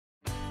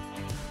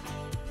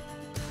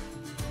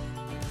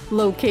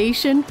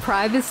Location,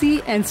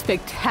 privacy, and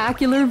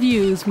spectacular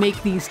views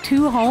make these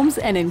two homes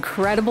an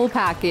incredible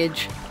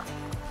package.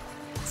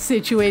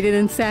 Situated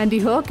in Sandy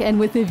Hook and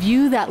with a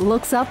view that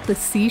looks up the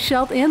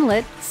Sechelt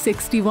Inlet,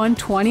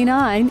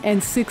 6129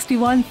 and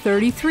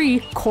 6133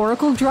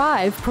 Coracle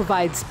Drive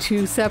provides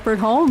two separate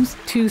homes,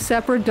 two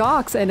separate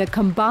docks, and a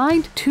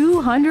combined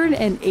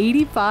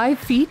 285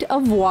 feet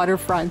of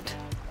waterfront.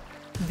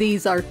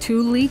 These are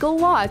two legal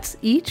lots,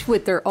 each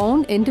with their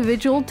own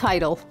individual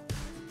title.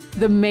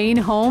 The main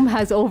home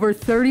has over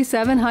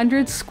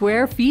 3,700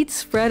 square feet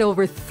spread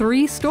over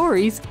 3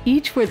 stories,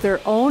 each with their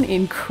own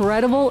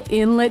incredible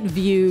inlet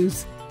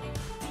views.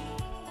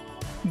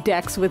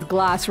 Decks with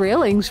glass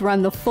railings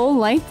run the full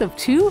length of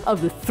 2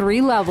 of the 3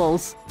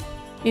 levels.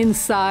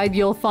 Inside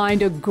you'll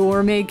find a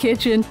gourmet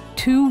kitchen,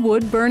 2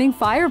 wood-burning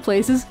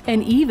fireplaces,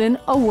 and even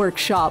a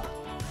workshop.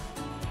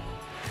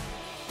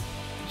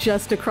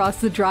 Just across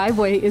the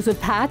driveway is a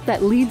path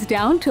that leads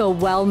down to a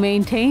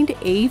well-maintained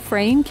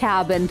A-frame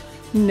cabin.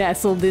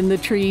 Nestled in the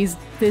trees,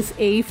 this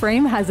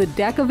A-frame has a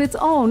deck of its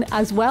own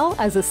as well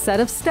as a set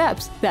of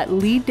steps that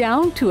lead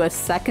down to a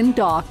second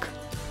dock.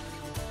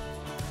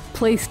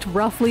 Placed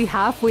roughly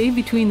halfway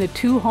between the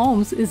two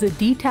homes is a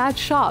detached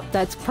shop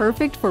that's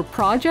perfect for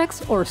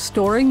projects or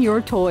storing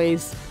your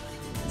toys.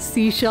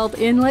 Sechelt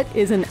Inlet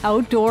is an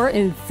outdoor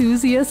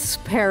enthusiast's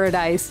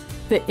paradise.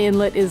 The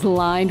inlet is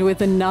lined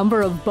with a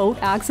number of boat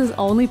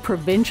access-only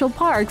provincial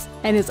parks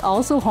and is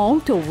also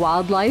home to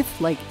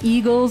wildlife like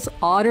eagles,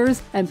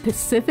 otters, and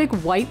Pacific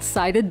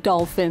white-sided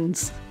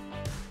dolphins.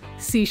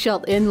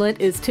 Sechelt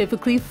Inlet is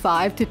typically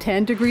 5 to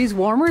 10 degrees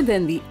warmer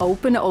than the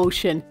open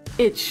ocean.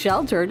 It's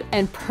sheltered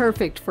and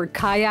perfect for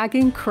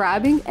kayaking,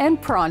 crabbing,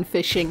 and prawn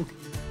fishing.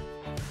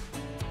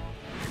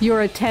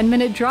 You're a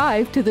 10-minute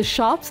drive to the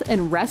shops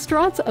and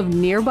restaurants of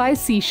nearby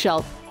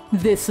Sechelt.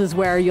 This is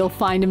where you'll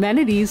find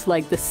amenities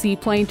like the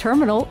Seaplane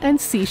Terminal and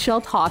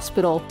Sechelt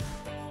Hospital.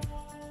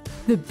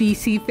 The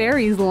BC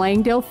Ferries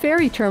Langdale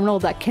Ferry Terminal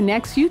that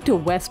connects you to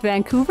West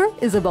Vancouver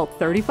is about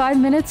 35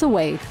 minutes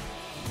away.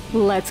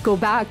 Let's go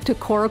back to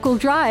Coracle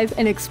Drive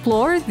and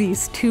explore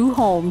these two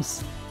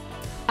homes.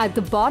 At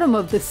the bottom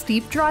of the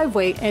steep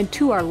driveway and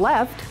to our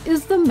left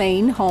is the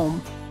main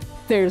home.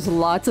 There's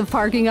lots of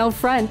parking out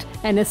front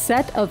and a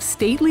set of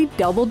stately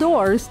double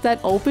doors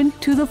that open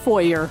to the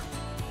foyer.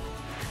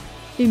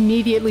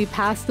 Immediately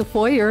past the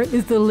foyer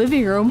is the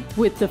living room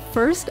with the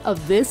first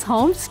of this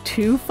home's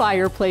 2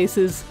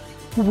 fireplaces.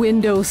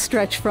 Windows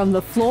stretch from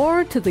the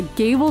floor to the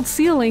gabled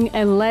ceiling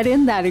and let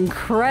in that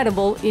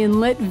incredible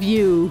inlet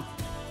view.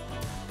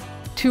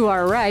 To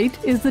our right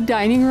is the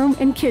dining room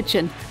and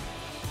kitchen.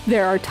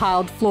 There are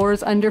tiled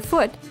floors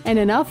underfoot and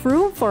enough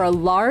room for a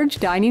large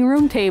dining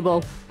room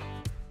table.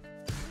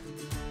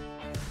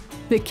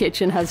 The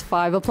kitchen has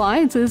 5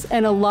 appliances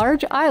and a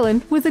large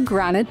island with a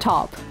granite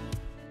top.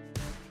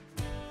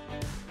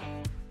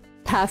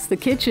 Past the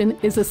kitchen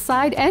is a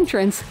side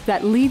entrance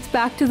that leads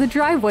back to the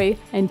driveway,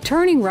 and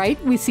turning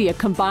right we see a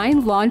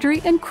combined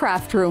laundry and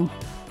craft room.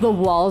 The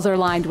walls are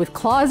lined with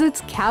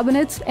closets,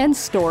 cabinets, and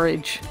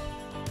storage.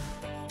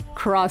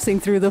 Crossing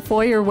through the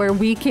foyer where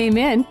we came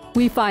in,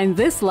 we find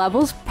this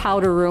level's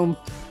powder room.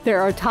 There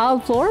are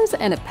tiled floors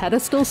and a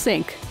pedestal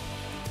sink.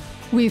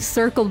 We've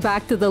circled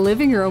back to the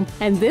living room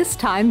and this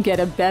time get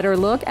a better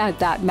look at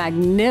that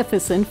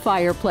magnificent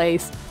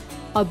fireplace.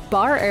 A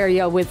bar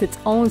area with its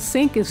own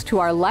sink is to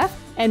our left,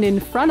 and in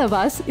front of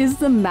us is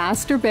the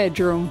master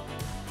bedroom.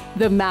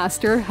 The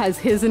master has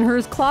his and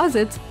hers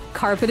closets,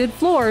 carpeted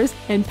floors,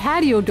 and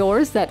patio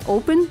doors that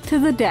open to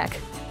the deck.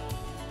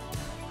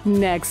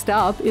 Next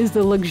up is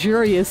the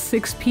luxurious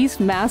 6-piece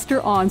master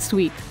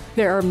ensuite.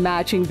 There are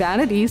matching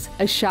vanities,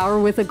 a shower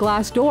with a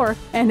glass door,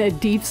 and a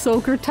deep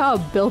soaker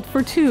tub built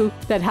for 2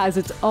 that has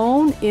its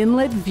own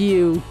inlet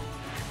view.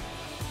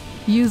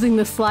 Using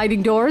the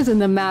sliding doors in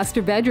the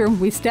master bedroom,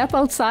 we step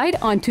outside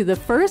onto the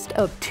first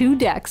of 2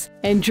 decks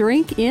and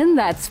drink in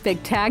that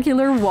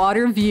spectacular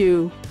water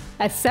view.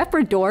 A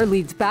separate door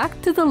leads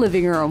back to the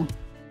living room.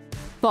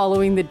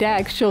 Following the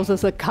deck shows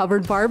us a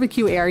covered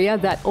barbecue area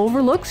that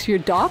overlooks your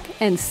dock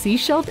and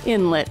Sechelt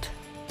Inlet.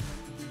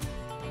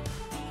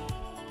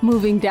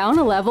 Moving down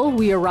a level,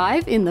 we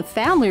arrive in the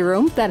family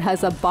room that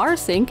has a bar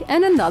sink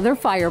and another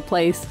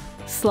fireplace.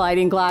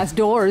 Sliding glass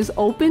doors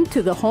open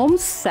to the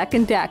home's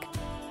second deck.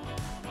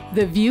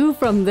 The view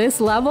from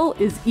this level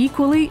is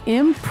equally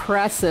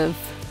impressive.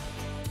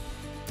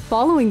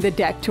 Following the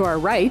deck to our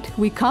right,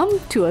 we come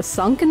to a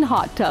sunken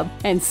hot tub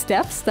and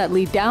steps that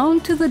lead down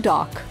to the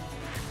dock.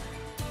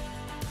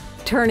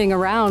 Turning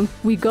around,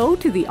 we go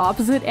to the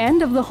opposite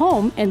end of the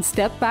home and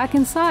step back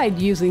inside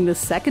using the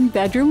second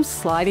bedroom's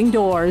sliding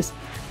doors.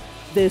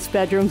 This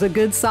bedroom's a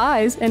good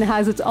size and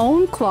has its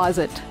own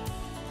closet.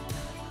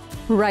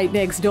 Right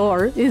next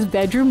door is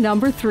bedroom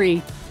number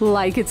 3.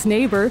 Like its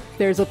neighbor,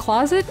 there's a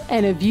closet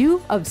and a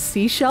view of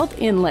Sechelt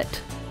Inlet.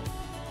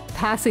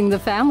 Passing the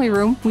family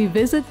room, we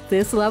visit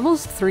this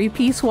level's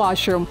 3-piece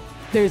washroom.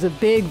 There's a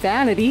big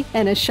vanity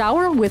and a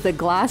shower with a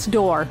glass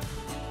door.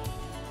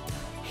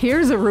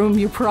 Here's a room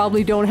you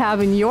probably don't have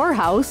in your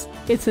house.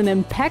 It's an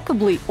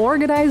impeccably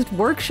organized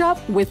workshop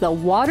with a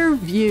water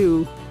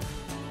view.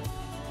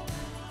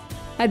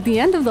 At the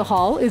end of the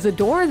hall is a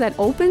door that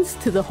opens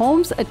to the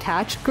home's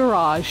attached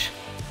garage.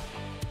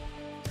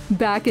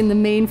 Back in the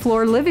main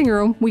floor living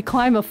room, we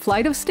climb a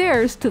flight of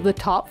stairs to the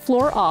top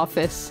floor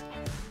office.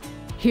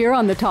 Here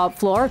on the top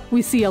floor,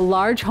 we see a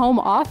large home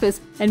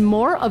office and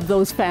more of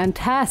those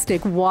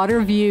fantastic water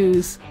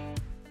views.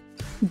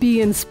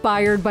 Be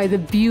inspired by the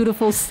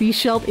beautiful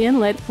Sechelt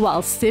Inlet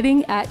while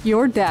sitting at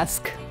your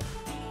desk.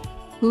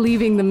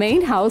 Leaving the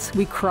main house,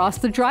 we cross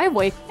the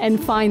driveway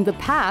and find the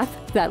path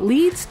that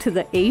leads to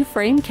the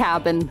A-frame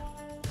cabin.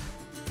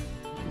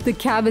 The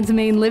cabin's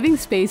main living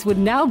space would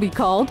now be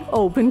called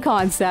open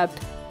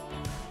concept.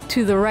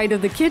 To the right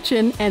of the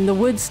kitchen and the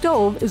wood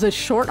stove is a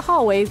short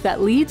hallway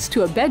that leads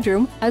to a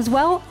bedroom as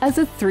well as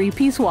a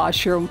 3-piece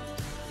washroom.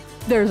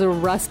 There's a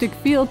rustic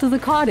feel to the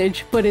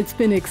cottage, but it's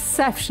been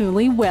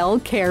exceptionally well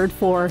cared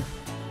for.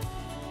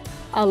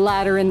 A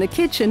ladder in the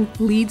kitchen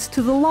leads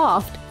to the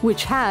loft,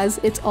 which has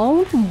its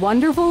own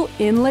wonderful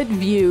inlet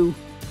view.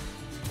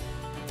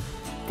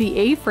 The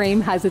A-frame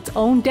has its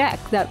own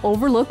deck that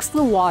overlooks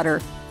the water.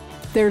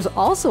 There's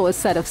also a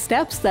set of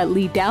steps that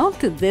lead down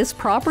to this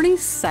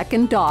property's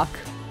second dock.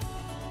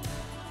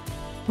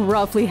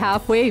 Roughly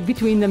halfway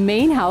between the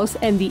main house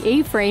and the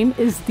A-frame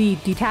is the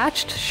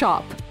detached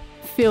shop.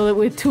 Fill it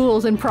with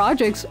tools and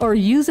projects or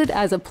use it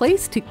as a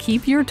place to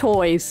keep your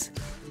toys.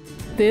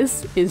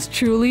 This is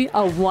truly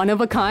a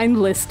one-of-a-kind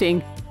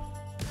listing.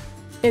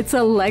 It's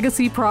a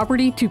legacy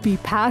property to be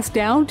passed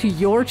down to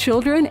your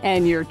children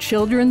and your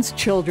children's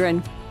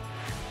children.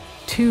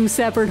 2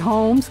 separate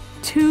homes,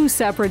 2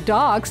 separate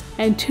docks,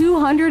 and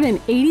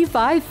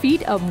 285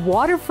 feet of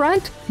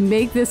waterfront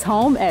make this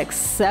home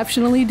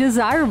exceptionally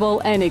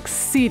desirable and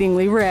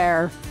exceedingly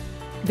rare.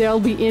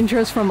 There'll be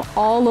interest from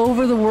all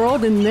over the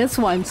world in this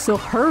one, so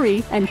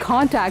hurry and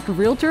contact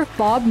Realtor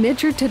Bob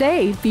Michor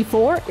today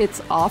before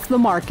it's off the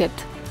market.